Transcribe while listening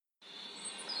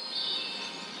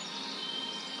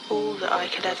all that I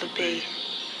could ever be,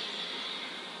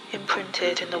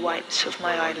 imprinted in the whites of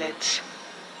my eyelids,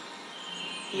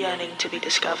 yearning to be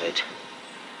discovered,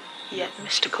 yet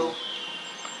mystical,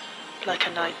 like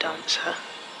a night dancer,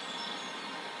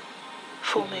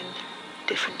 forming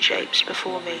different shapes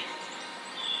before me.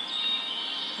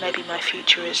 Maybe my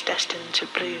future is destined to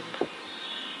bloom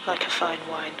like a fine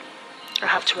wine. I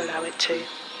have to allow it to.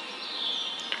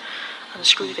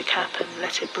 Unscrew the cap and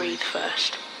let it breathe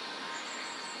first.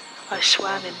 I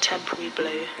swam in temporary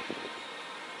blue,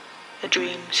 a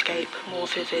dreamscape more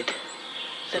vivid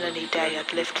than any day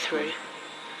I'd lived through,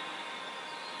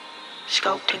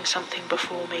 sculpting something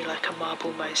before me like a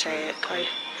marble mosaic.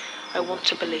 I want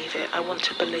to believe it. I want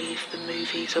to believe the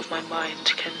movies of my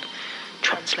mind can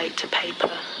translate to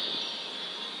paper,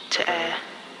 to air,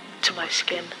 to my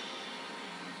skin.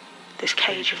 This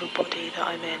cage of a body that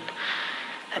I'm in,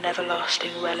 an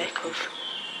everlasting relic of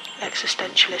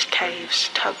existentialist caves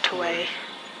tucked away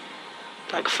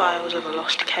like files of a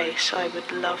lost case. I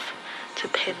would love to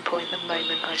pinpoint the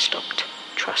moment I stopped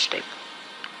trusting,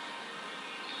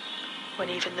 when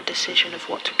even the decision of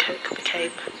what to cook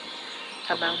became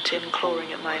a mountain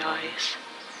clawing at my eyes.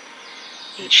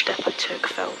 Each step I took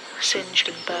felt singed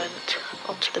and burnt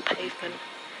onto the pavement.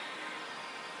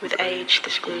 With age,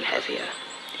 this grew heavier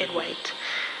in weight,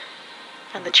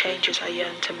 and the changes I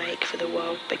yearned to make for the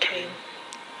world became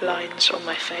lines on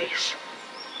my face.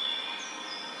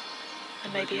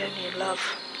 And maybe only in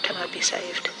love can I be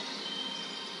saved.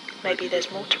 Maybe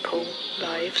there's multiple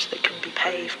lives that can be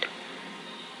paved.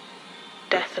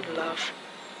 Death and love.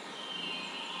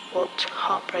 What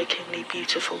heartbreakingly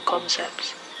beautiful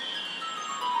concepts.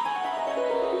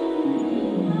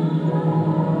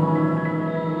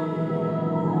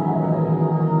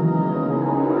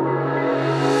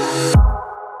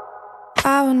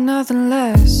 I want nothing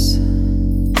less,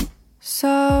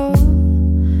 so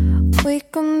we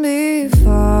can be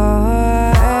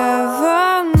forever.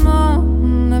 No,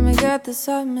 let me get this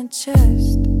off my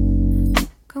chest.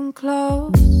 Come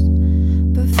close,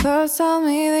 but first tell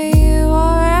me that you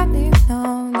already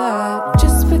know that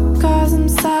just because I'm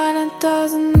silent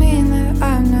doesn't mean that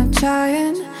I'm not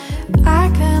trying. I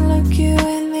can't look you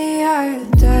in the eye,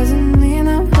 it doesn't mean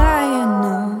I'm lying,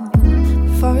 no.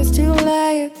 Before it's too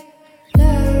late,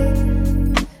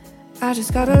 I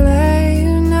just gotta let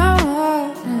you know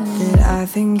that I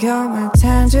think you're my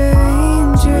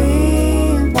tangerine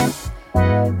dream.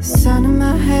 The sun in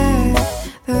my head,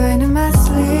 the rain in my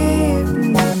sleep.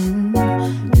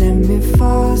 Let me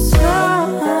fall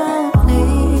slowly,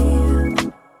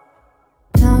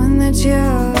 knowing that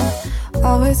you'll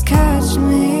always catch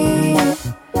me,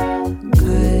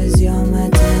 'cause you're my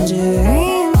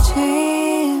tangerine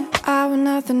dream. I want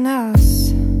nothing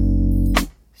else,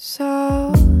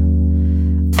 so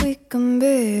we can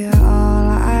be all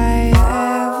I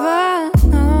ever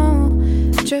know.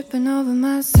 Tripping over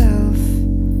myself.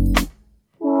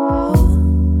 Whoa.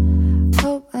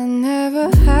 Hope I never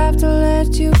have to let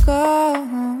you go.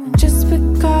 Just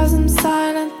because I'm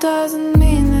silent doesn't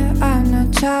mean that I'm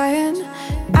not trying.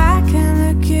 I can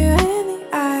look you in the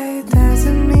eye,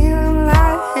 doesn't mean I'm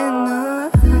lying, no.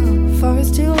 Before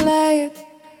it's too late,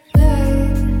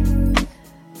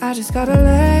 I just gotta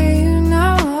let you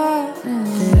know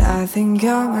that I think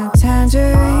you're my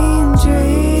tangerine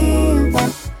dream.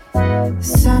 The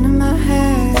sun in my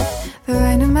head, the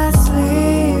rain in my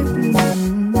sleep.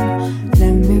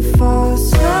 Let me fall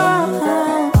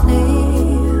slowly,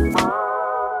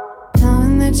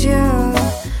 knowing that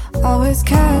you'll always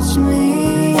catch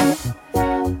me,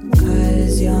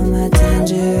 'cause you're my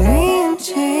tangerine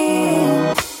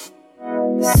dream.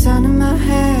 The sun in my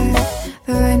head,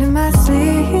 the rain in my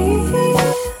sleep.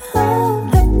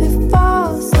 Let me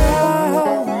fall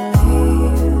slowly,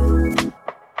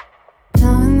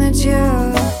 knowing that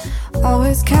you'll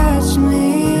always catch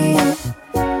me,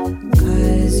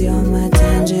 'cause you're my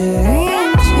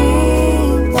tangerine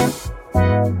dream.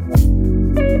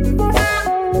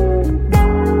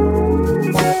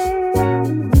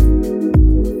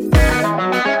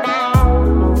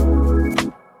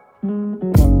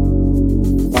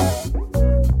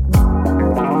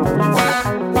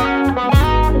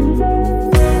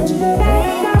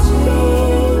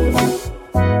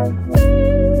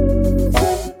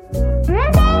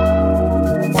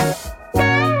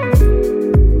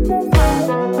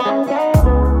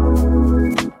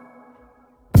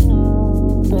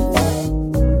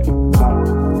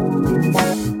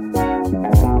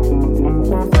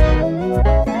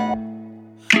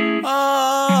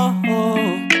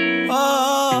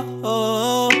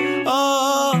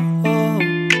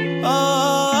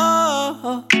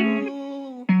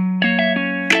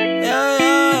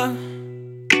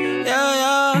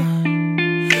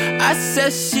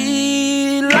 says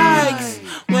she likes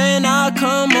when I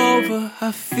come over.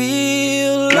 I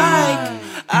feel like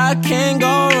I can't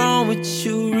go wrong with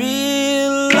you.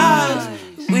 Realize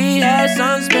we had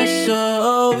something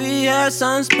special. We had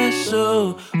something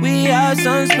special. We had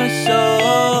something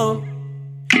special.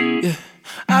 Yeah.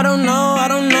 I don't know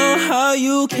how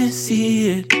you can see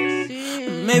it.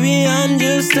 Maybe I'm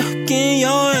just stuck in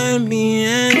your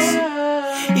ambience.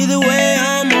 Either way,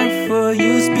 I'm on for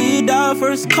you. Speed dial,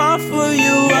 first call for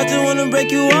you. I just wanna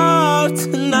break you off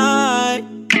tonight.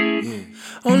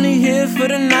 Only here for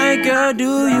the night, girl,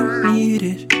 do you need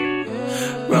it?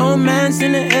 Romance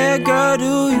in the air, girl,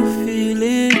 do you feel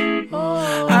it?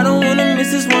 I don't wanna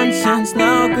miss this one chance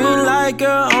now. Green light,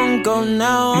 girl, on go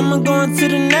now. I'ma go to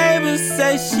the neighbors,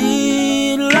 say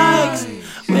she likes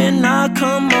when I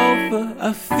come over.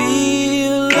 I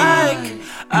feel like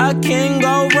I can't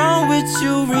go wrong with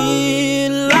you.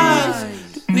 Realize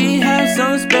we have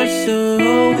something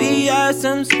special. We have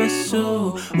something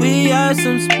special. We have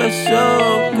something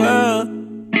special, girl.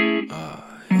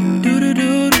 Do do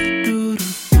do do do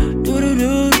do do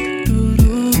do.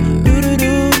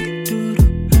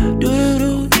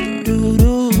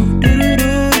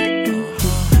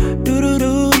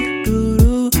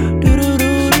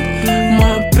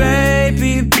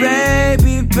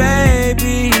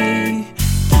 Baby,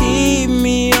 keep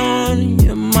me on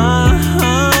your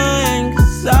mind,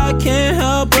 'cause I can't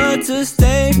help but to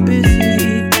stay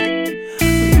busy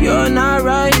when you're not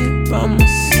right by my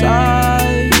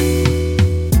side.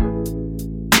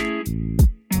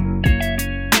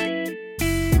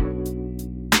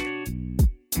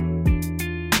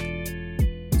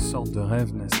 Une sorte de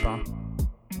rêve, n'est-ce pas?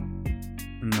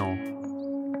 Non,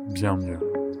 bien mieux.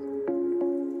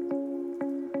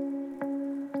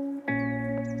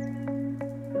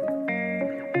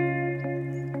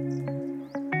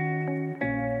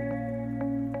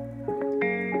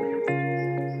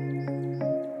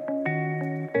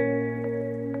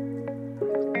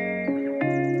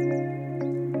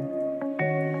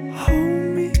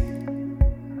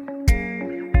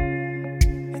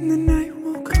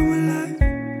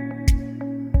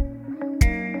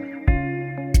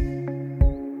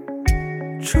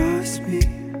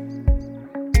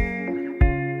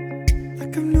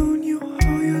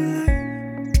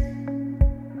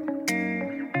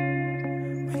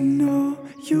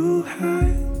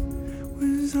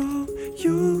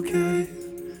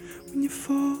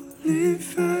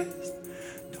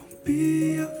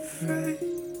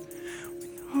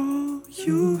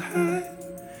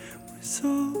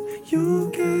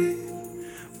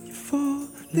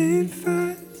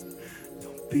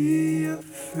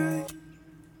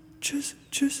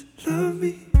 Just love me.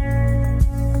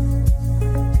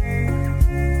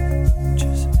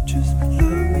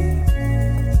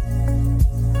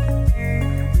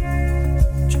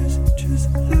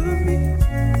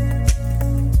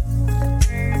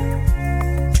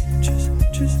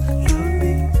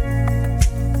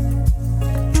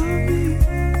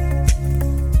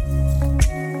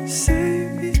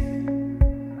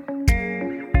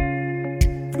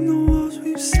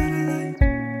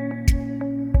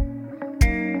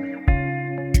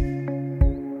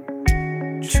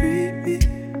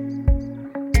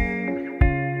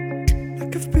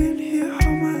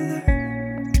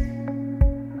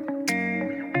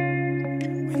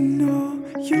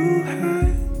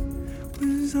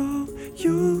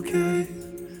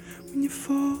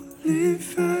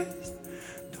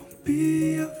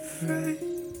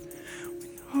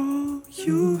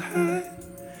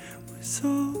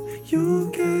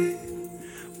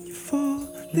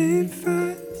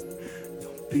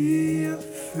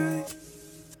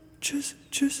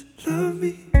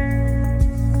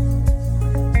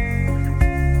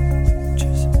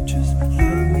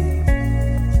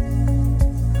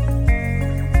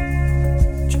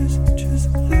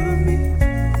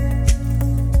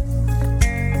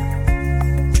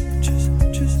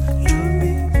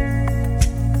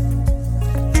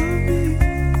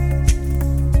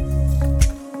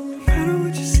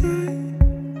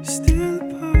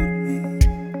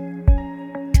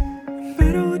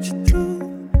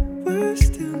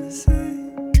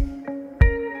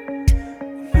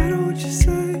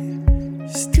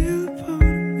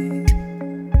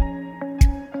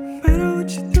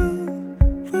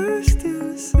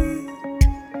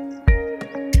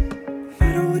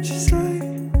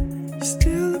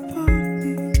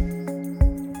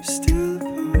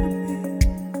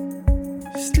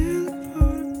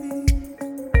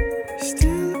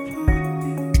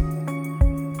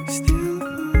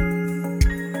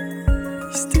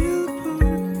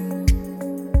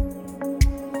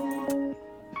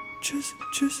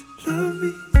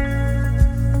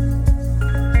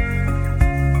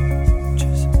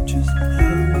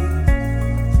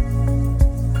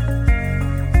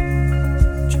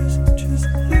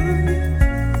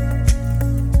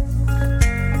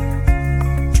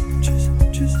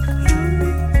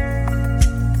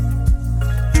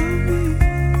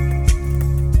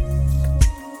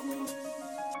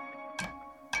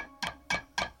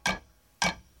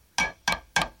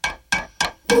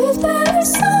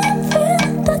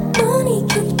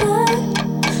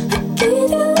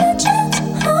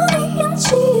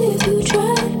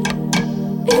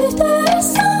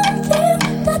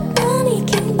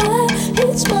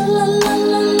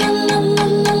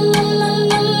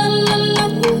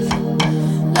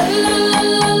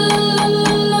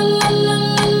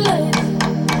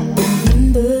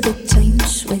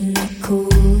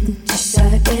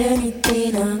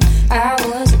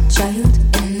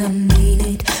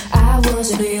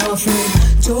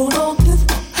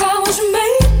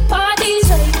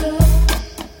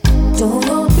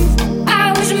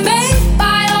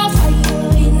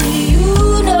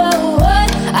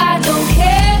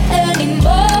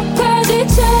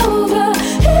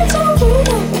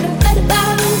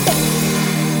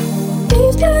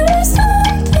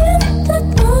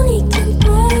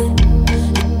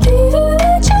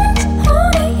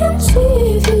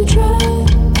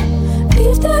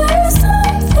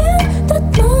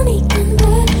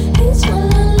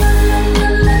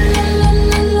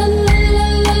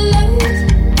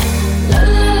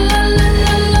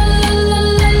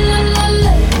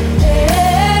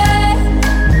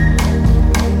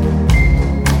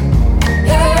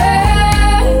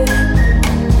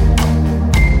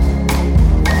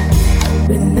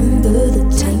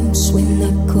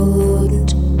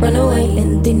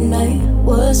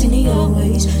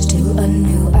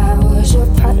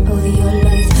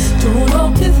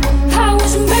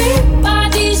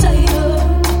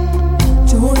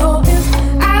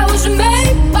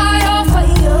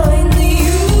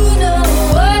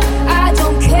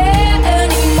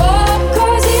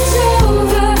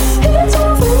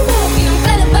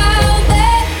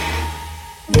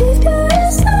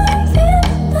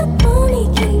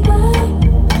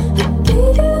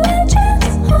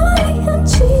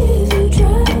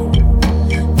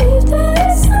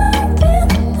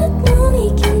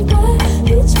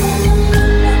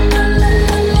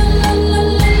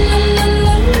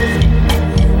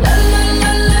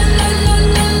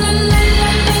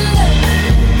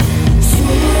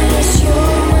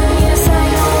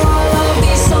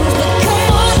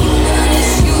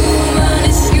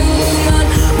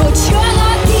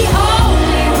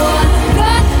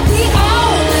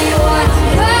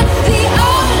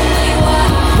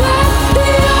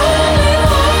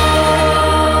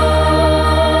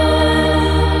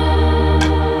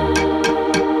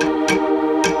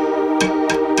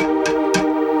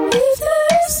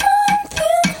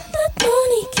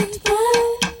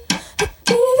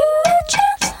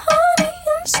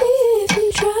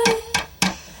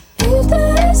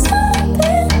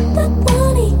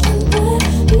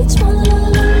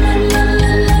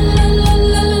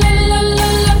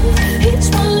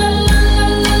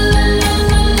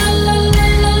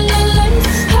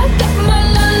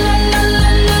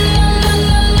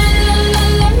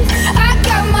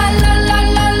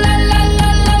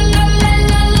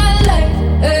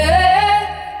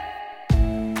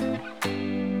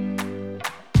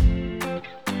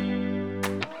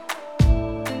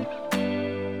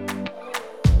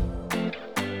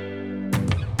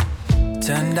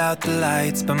 Turned out the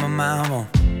lights, but my mind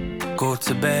won't go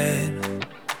to bed.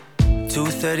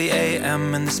 2:30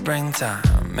 a.m. in the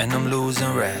springtime, and I'm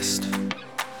losing rest.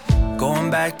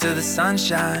 Going back to the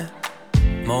sunshine,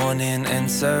 morning in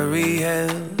Surrey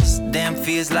Hills. Damn,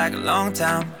 feels like a long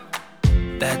time.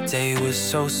 That day was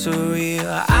so surreal.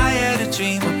 I had a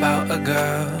dream about a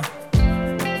girl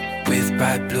with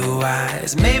bright blue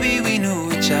eyes. Maybe we knew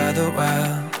each other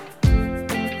well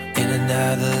in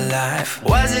another life.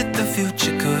 Was it the future?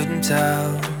 Couldn't tell.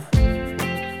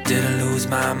 Did I lose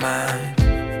my mind?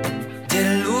 Did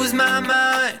I lose my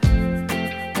mind?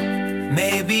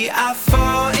 Maybe I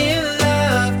fall in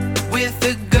love with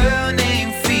a girl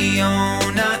named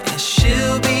Fiona, and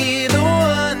she'll be the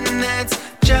one that's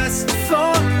just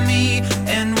for me.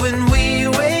 And when we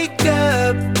wake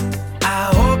up, I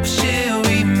hope she'll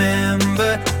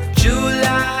remember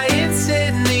July in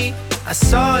Sydney. I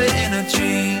saw it in a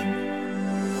dream.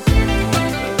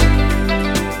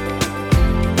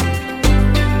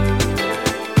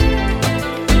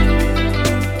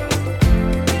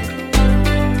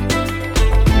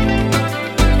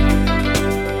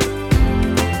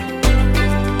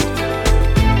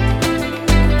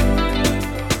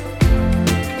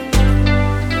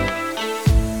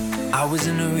 I was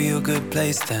in a real good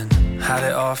place then, had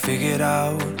it all figured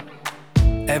out.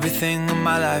 Everything in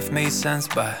my life made sense,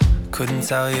 but couldn't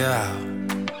tell you how.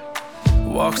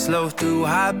 Walk slow through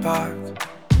Hyde Park,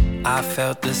 I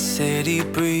felt the city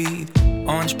breathe.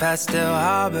 Orange pastel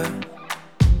harbor,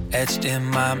 etched in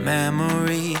my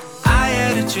memory. I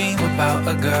had a dream about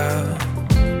a girl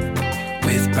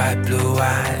with bright blue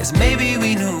eyes. Maybe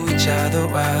we knew each other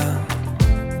well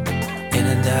in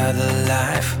another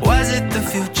life. Was it the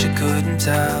future? Couldn't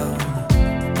tell.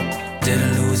 Did I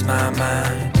lose my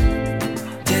mind?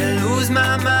 Did I lose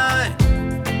my mind?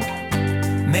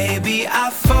 Maybe I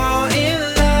fall in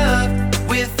love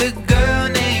with a girl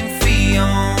named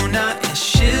Fiona, and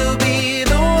she'll be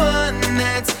the one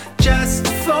that's just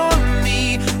for me.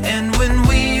 And when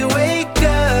we wake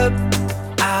up,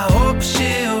 I hope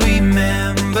she'll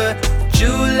remember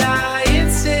July in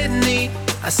Sydney.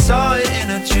 I saw it in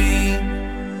a dream.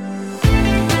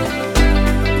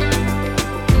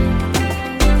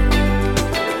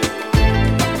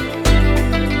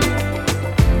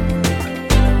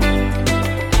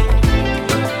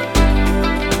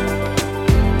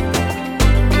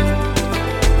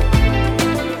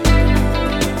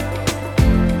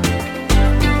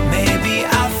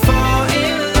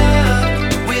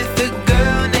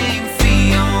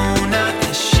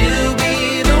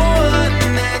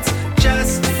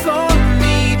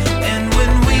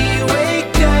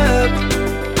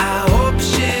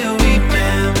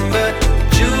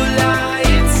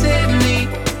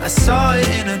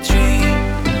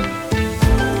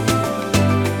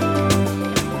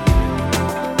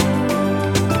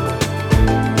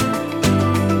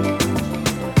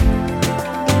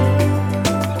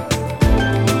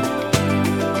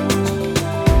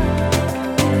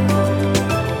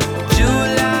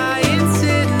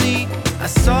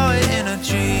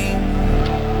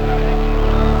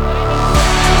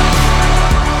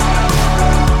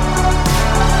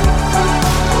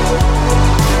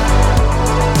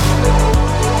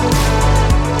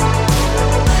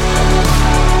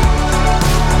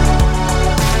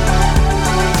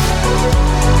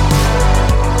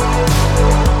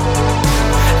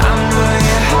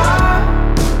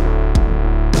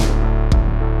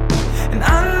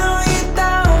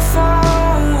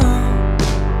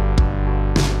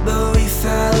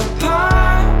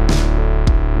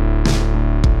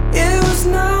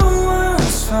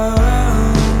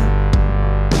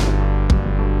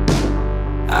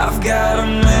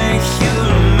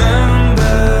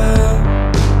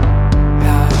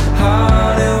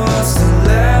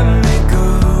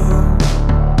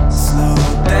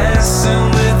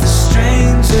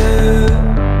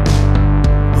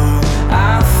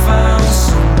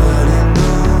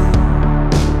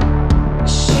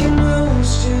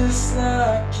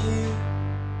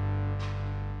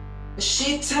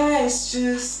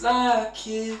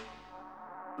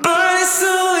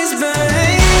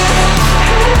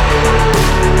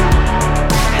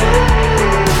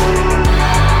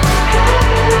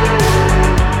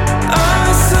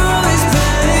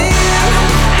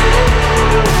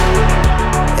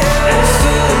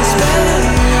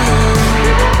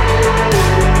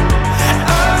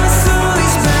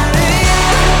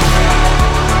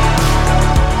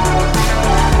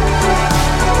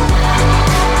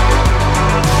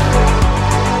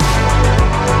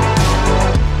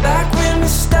 Back when we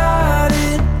started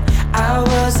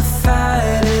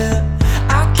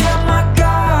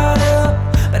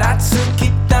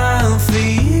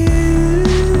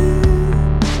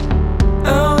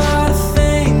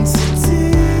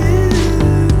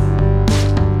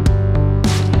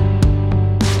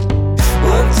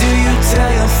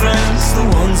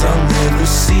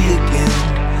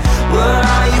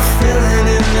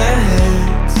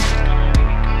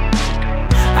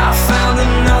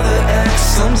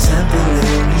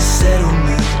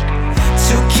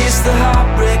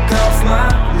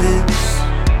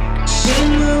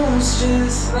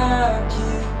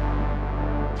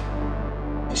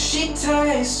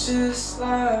face just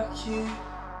like you.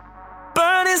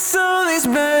 Burning slowly,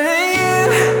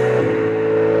 burning.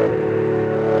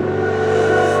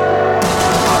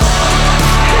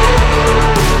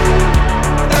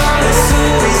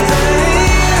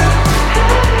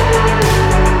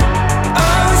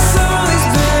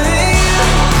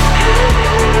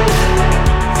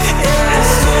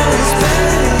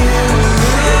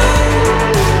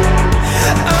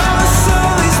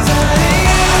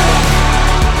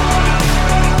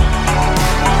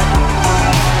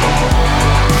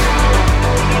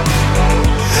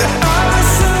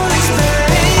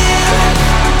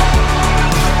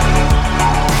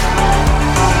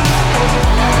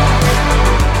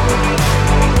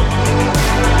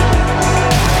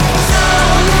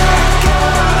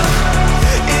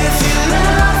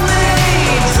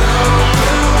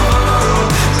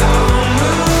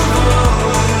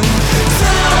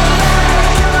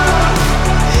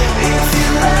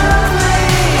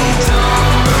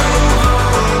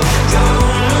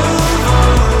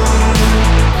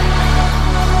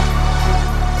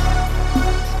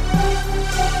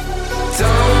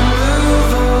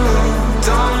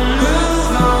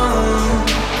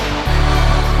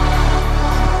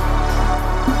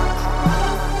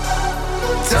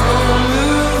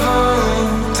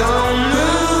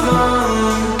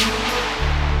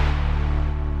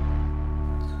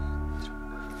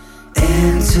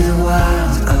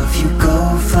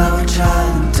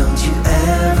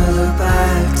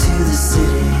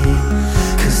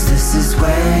 This is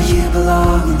where you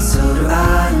belong.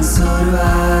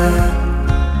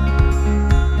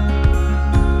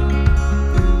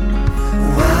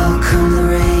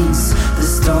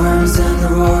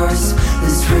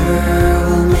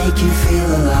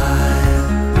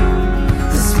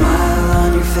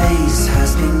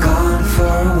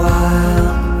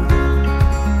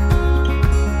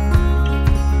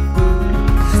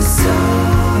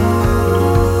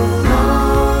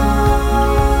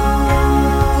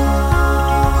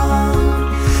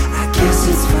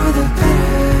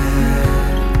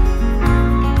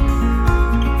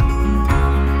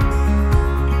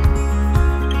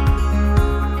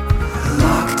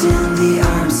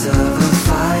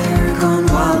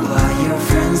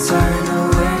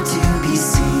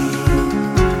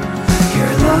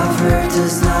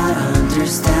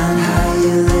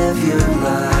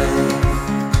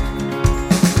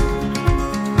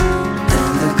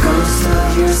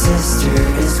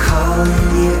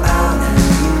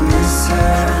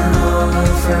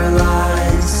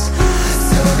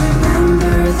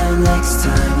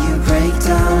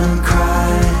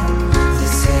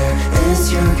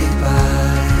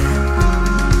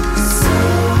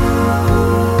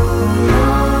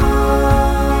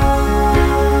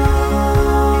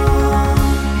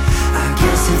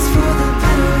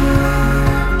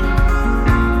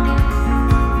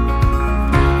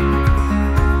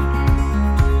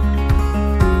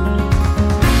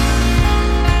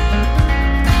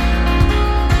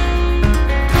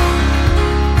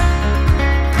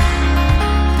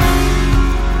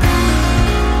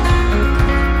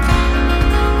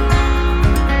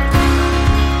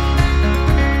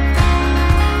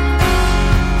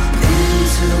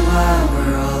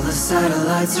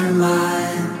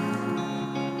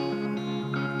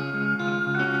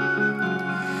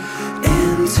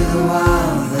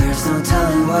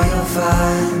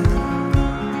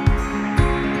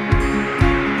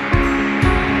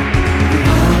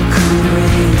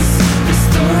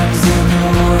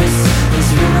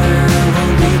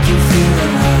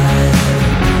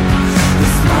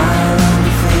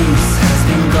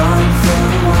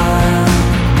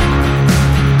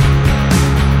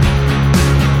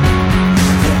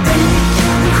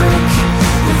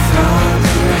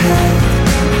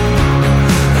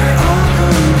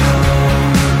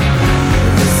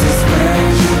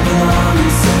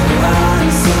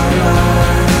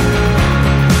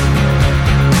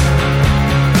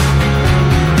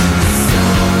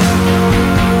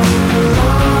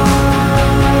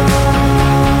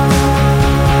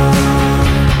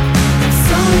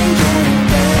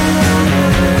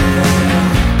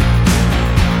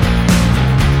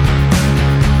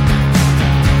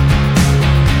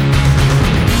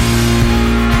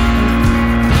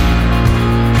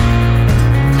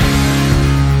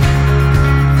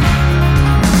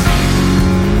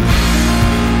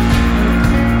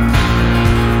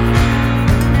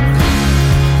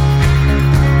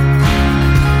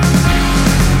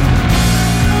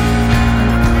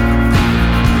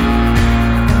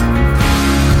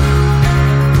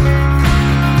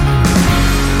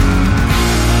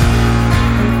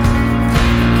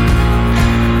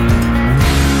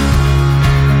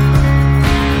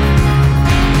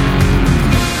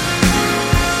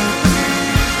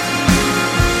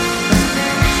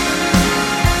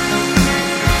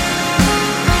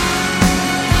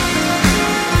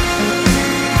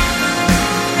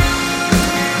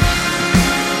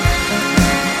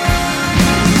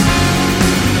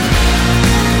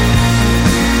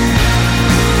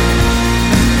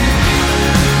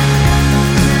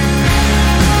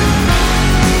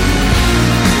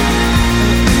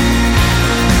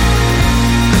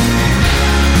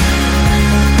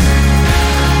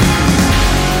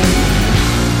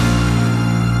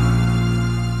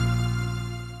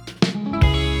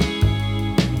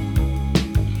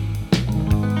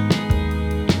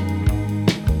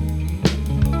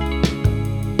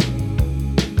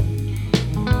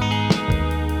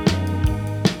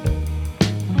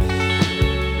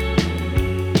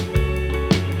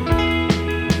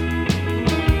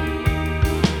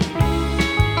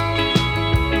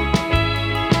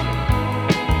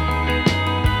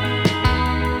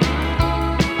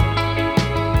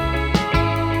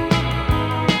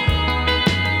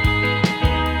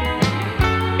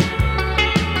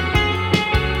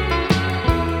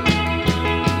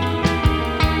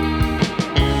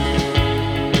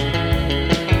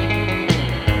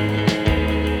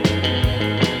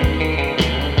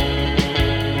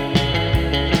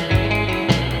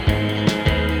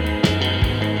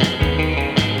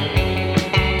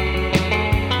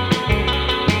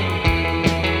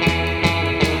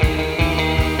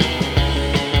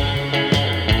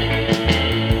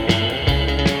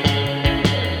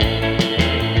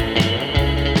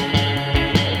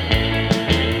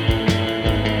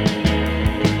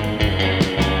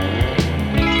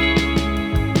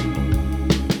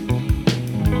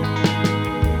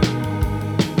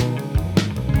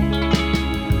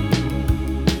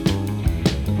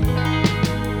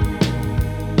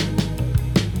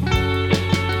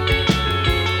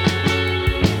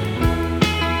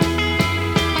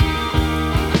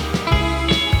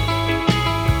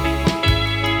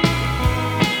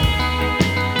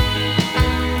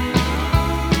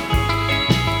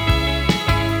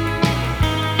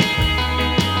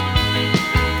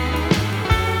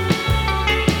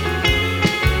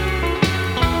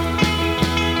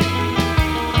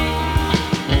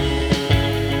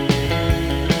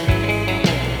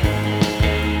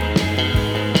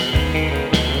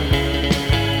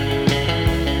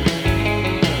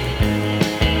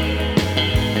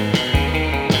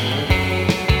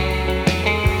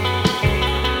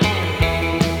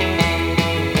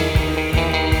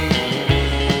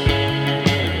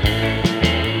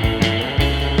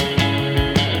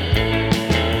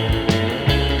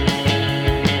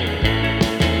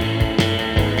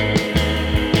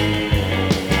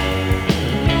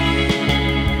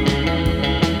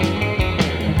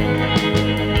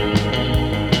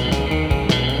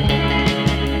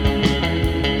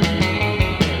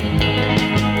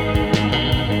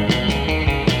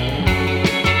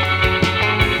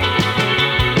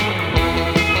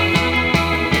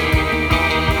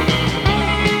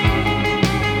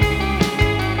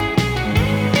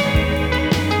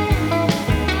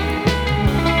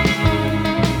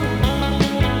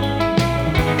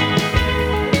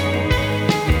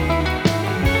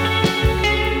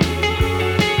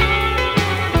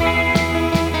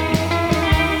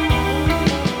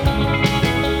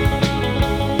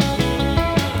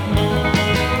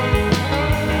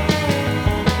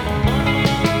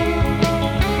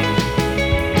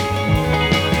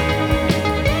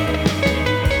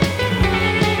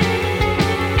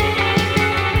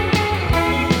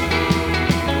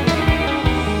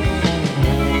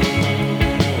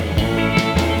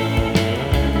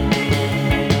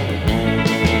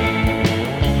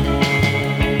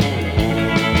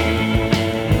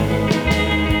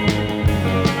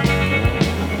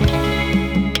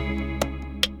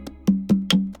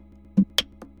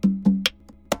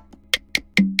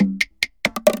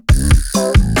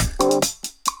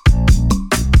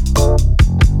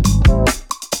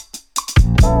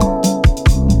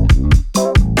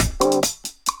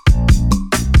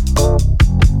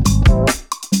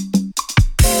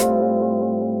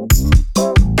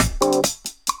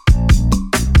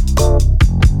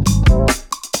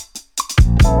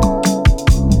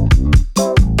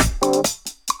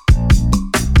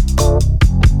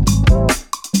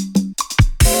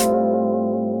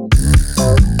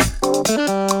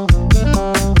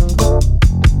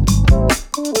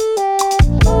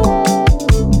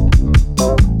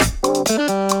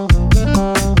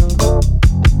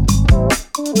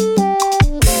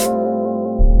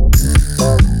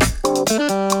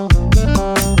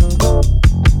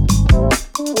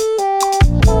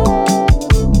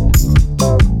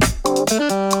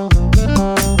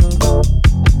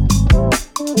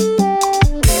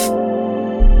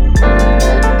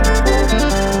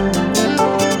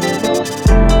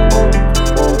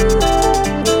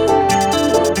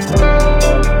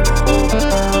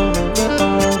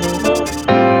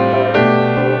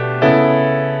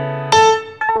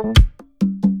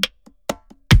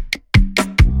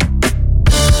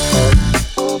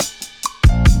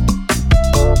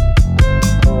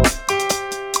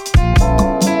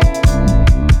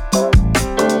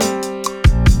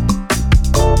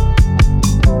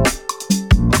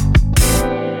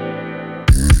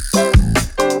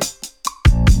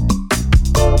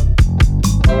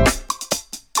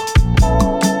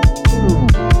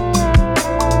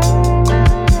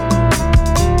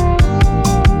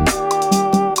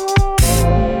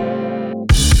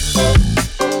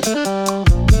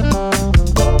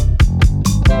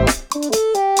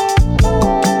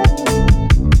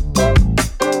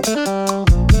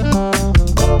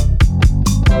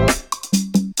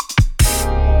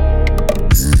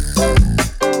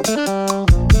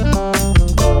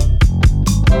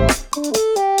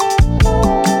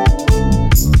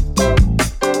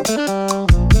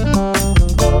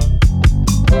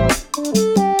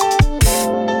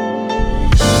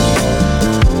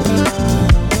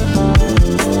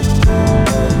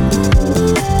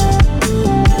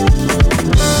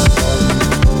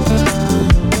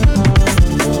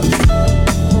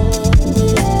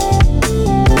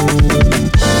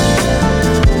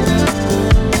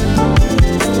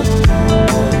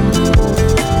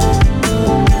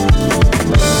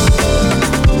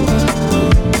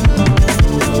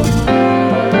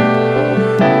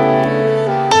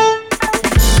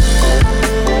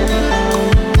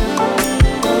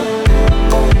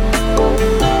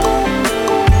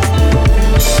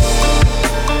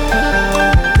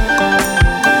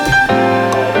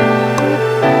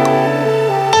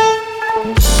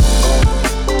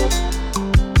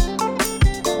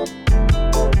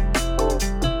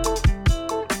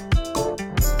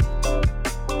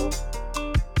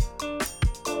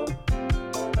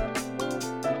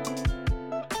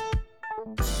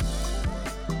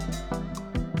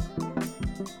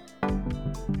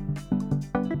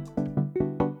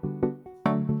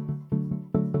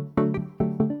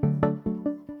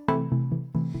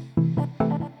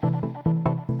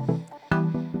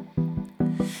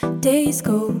 Days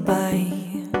go by,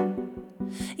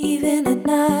 even at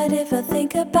night if I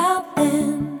think about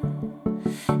them.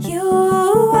 You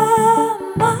are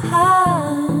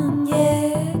mine,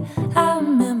 yeah. I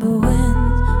remember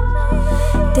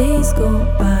when days go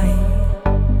by,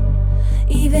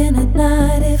 even at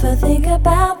night if I think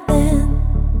about them.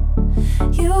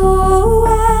 You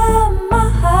are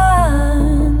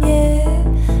mine, yeah.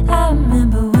 I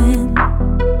remember when.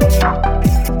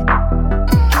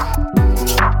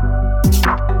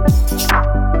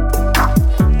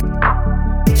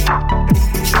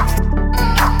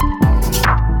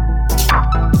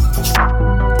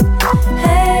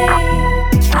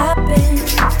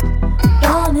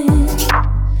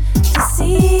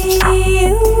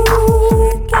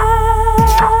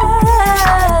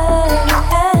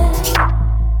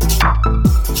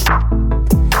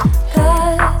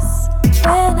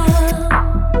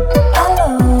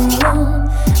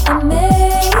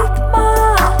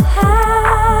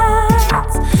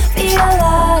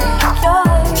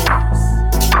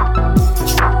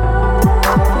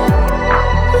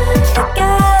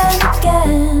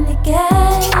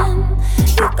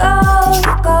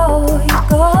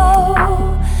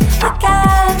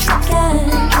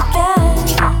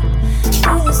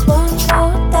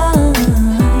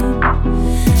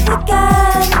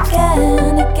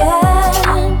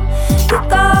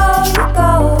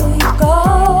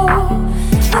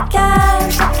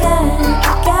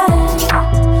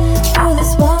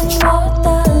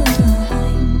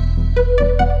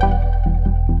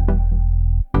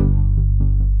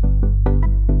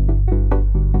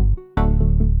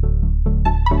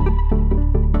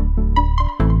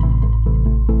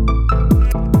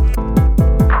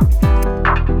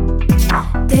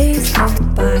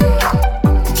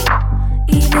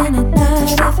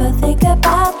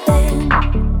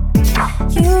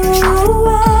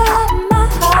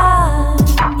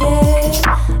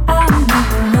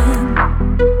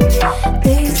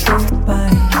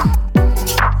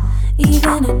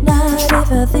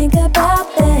 think about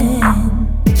then.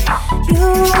 You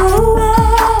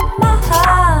were my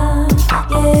heart,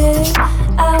 yeah.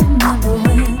 I remember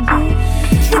when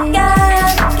you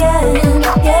got again.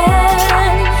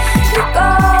 You go.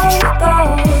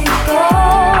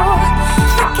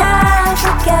 I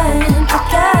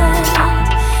can't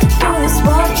do this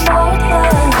one more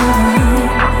time.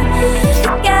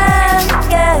 Again.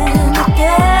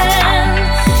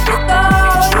 You go.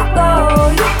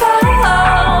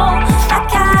 I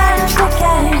can't do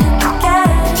this one more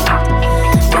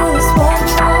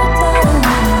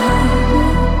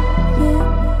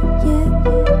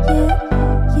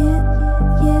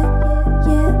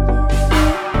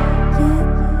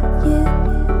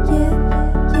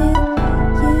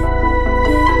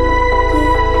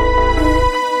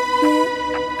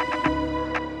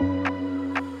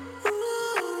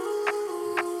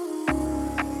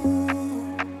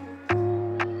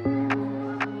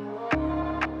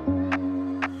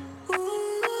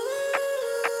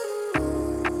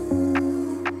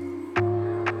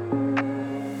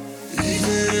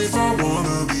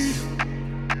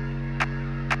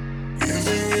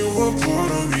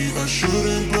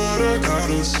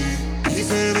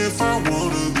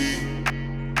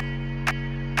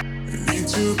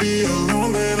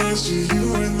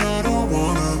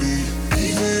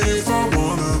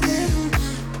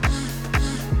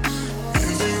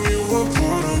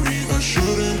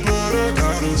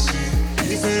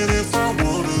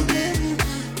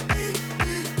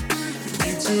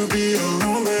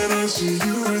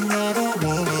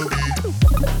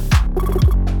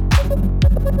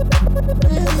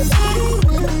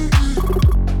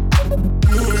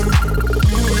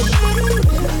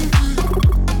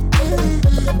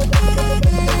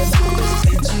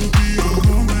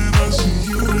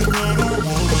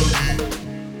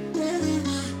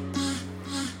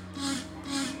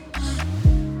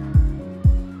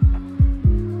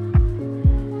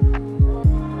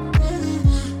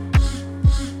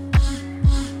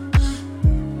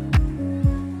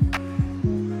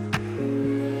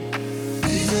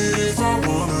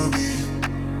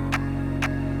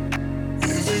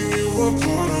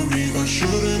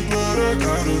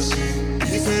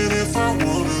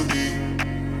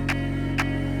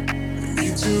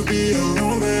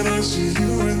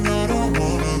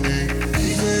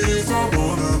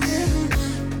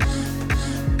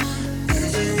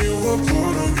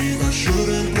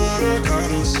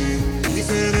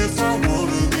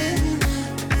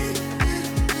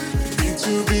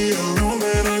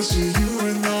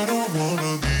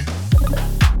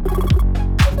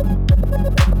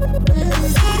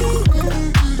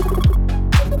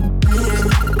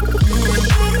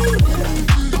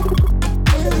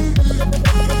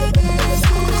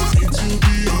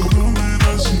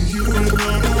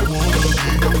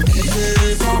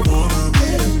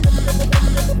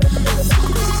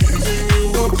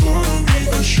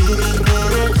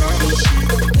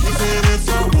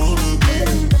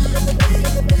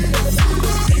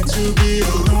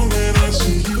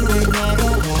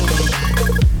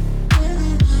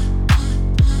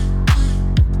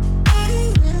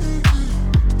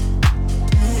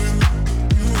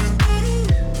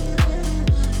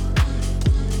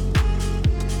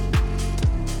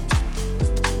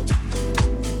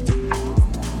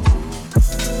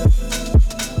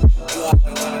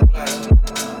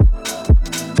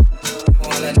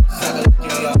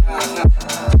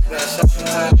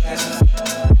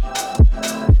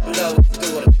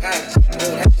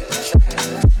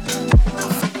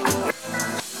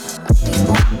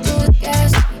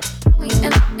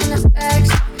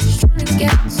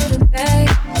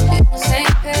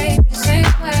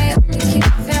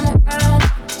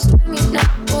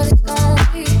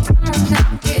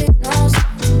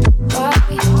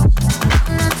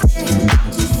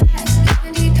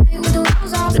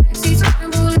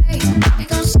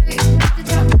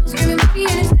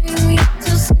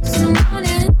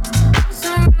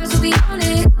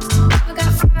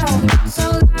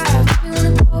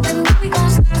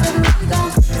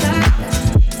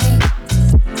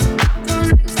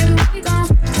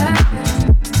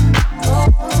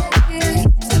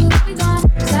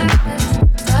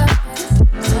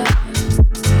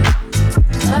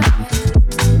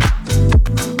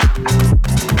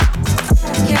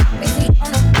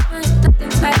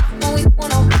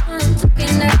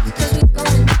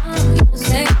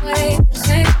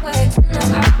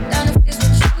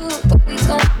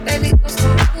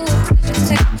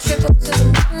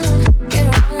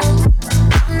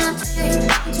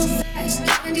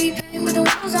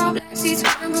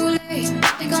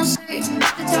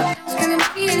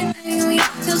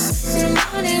till 6 in the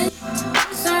morning.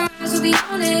 The sunrise will be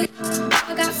on it.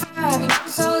 I got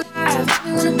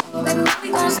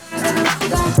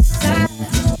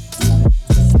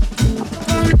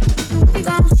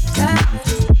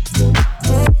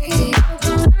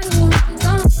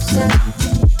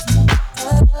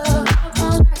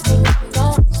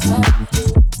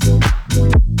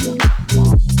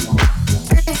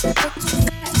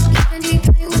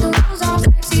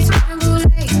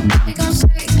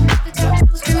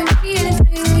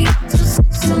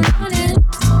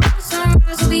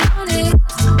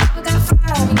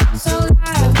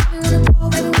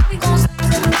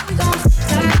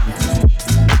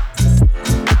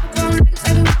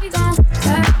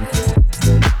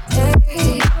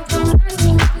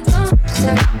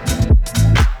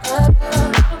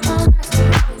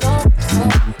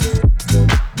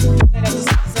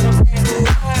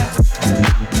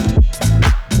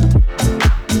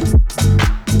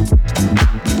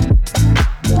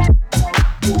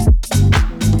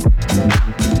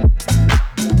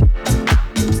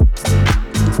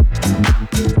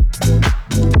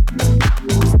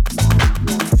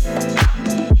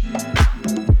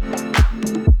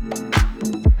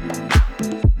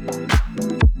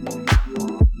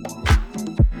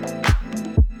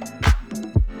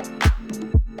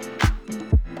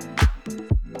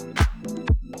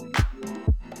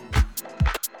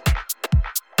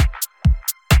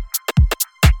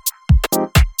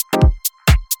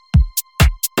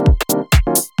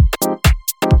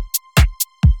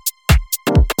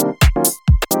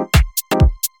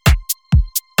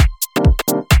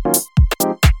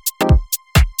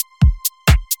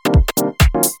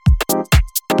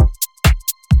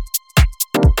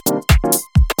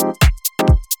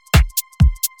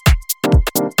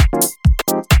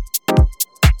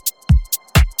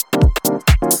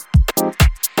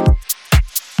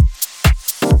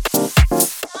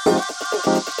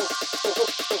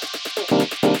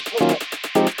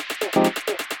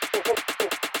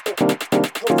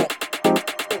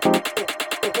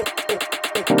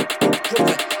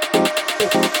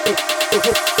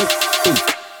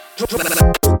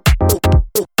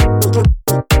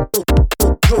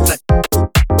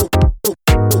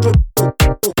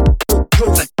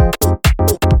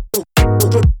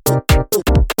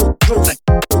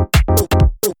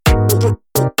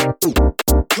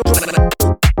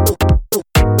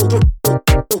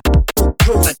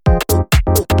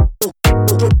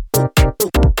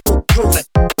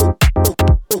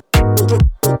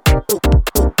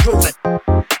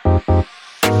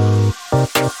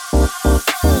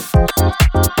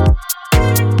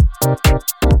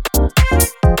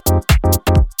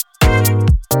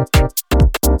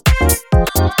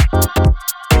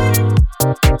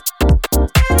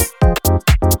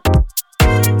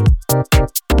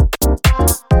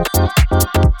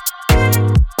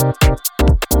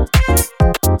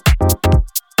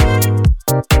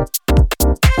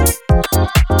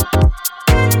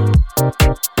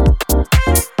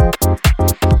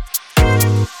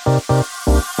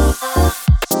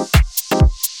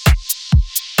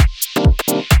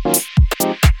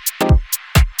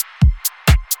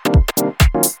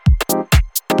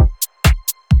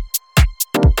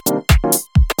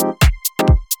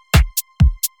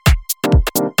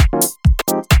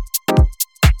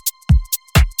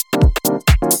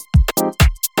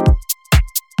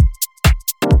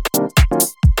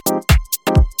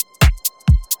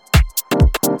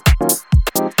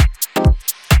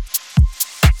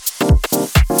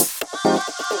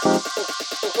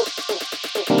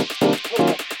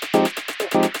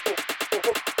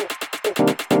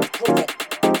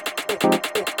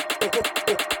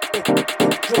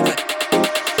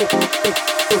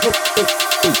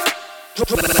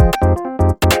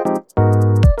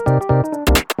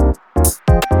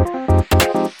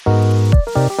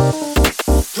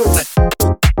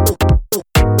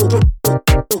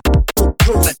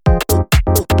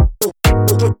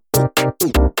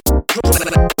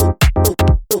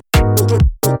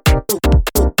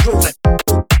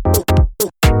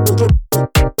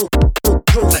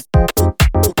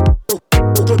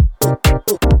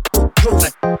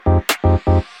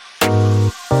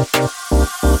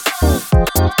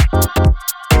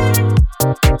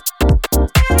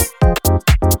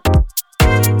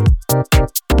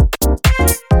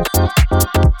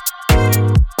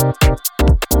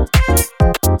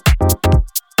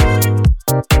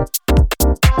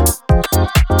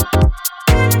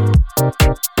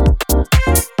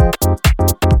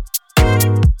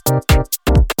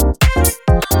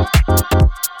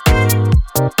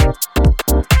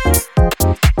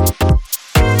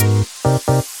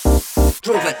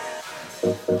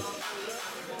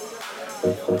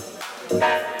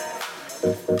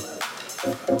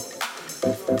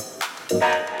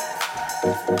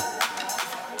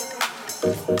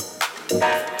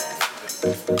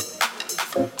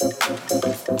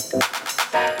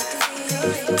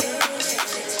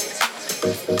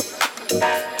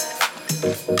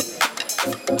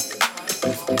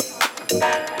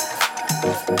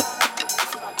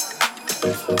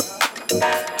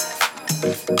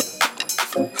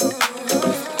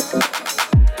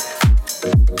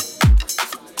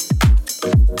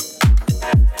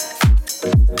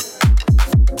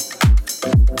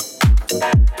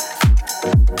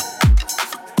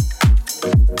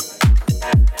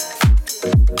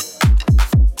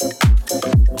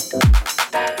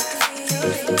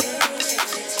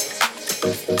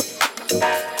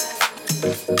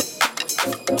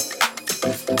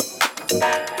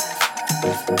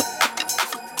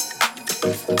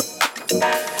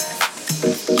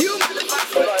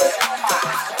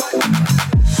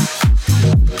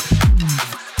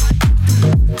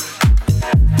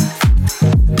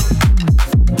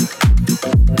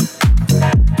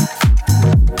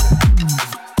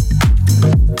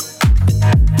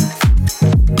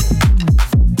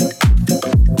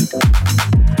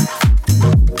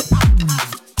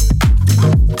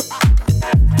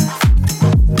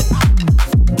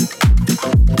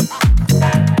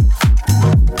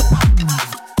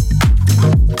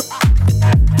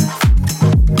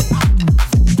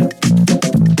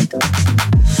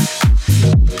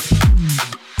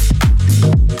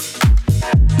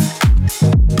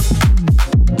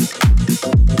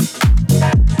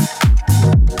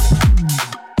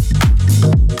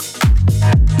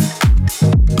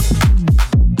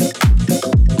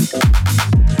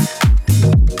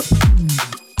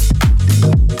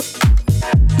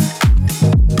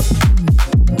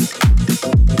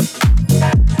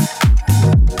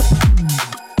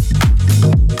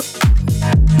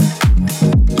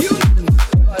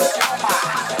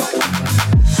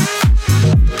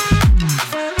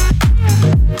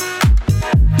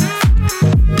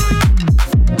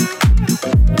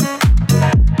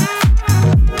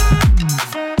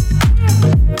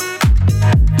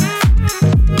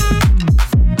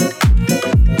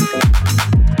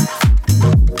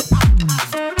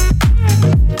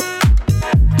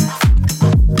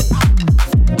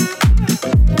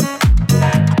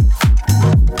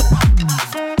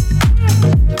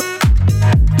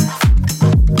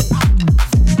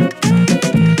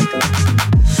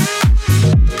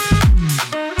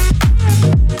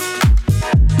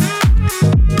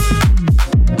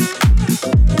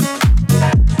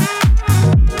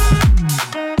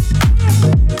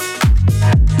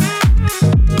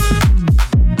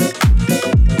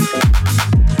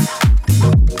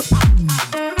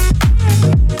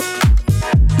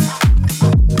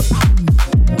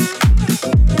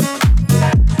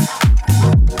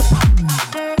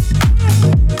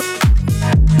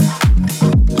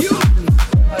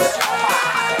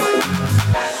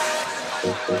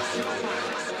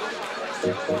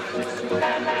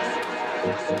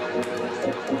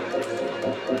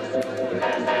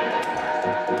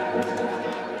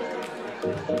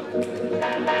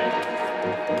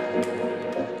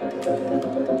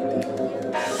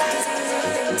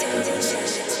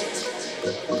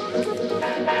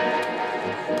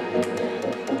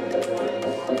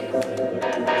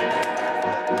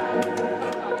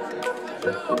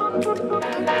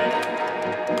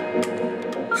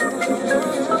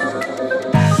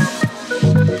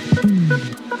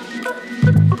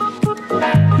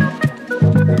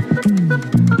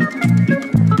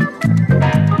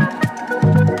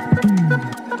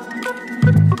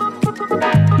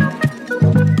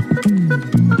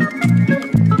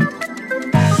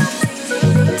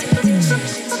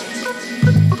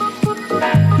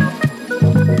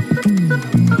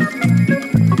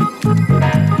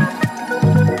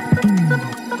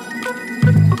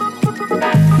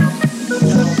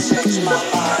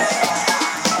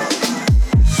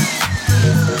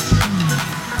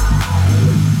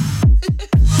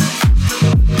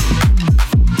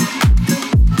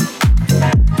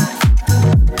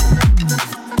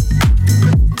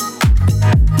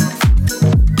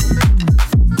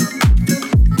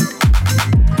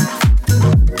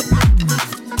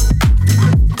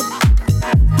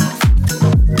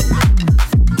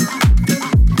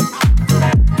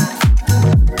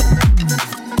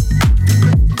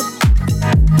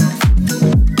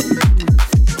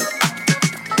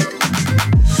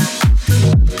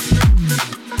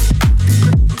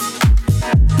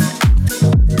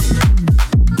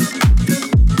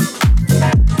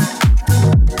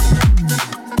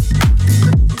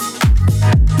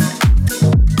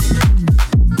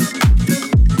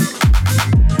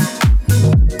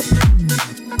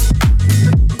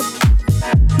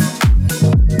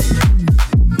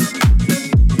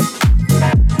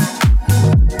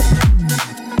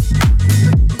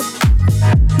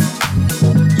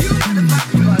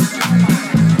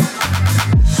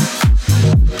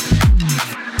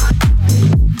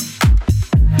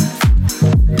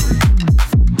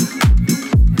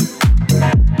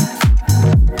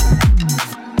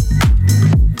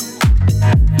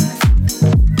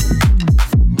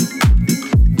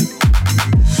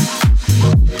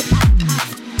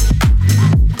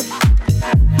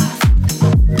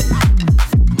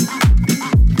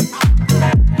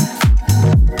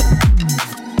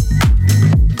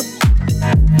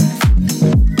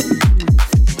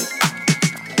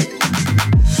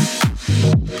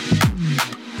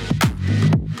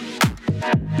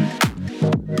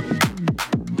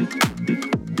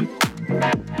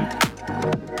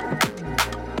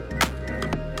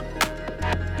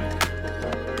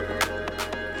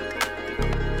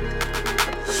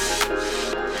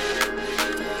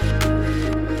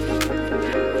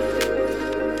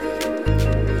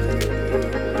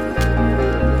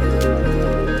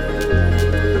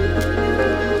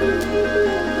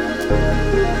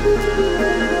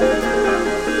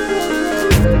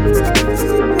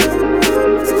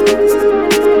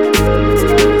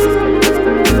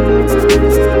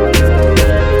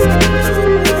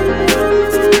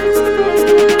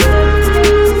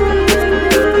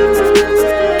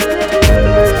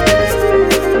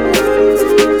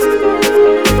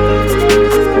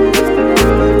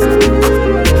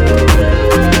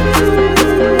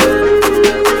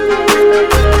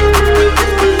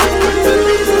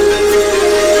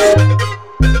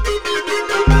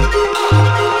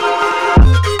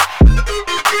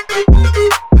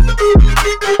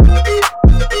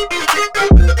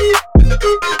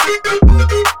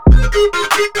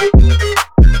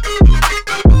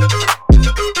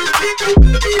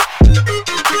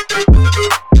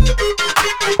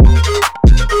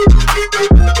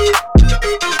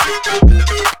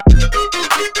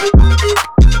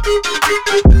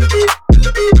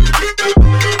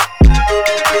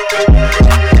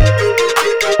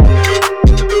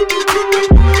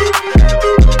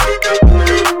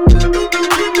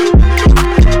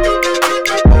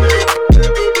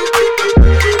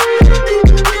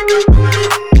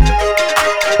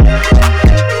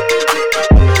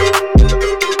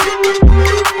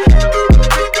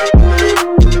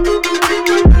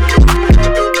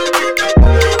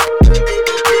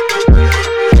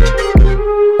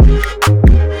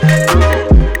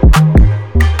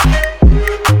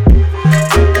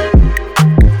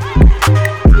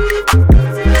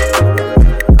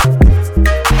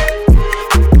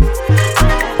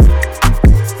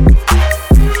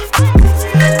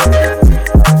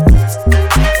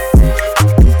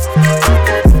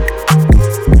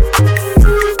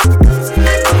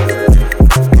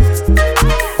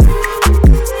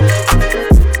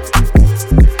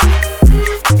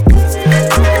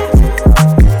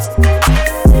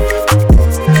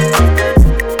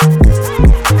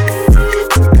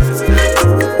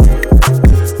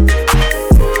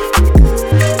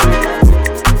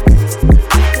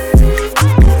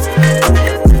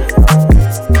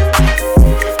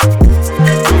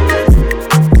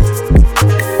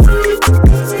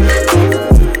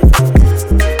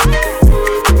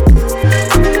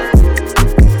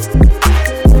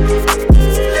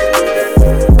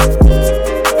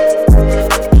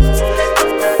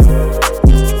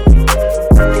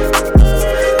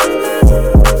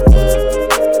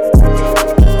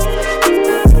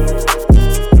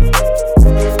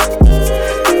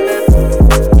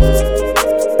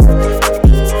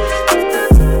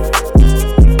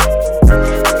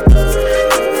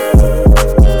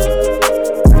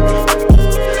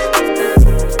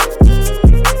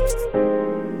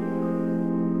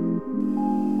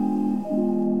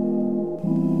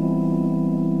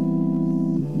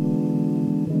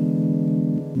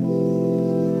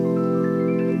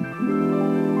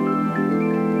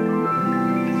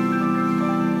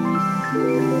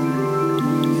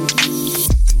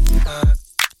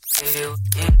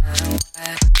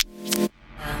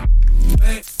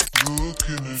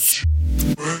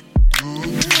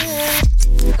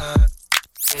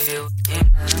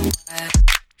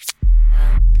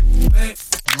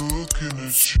Looking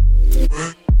at you.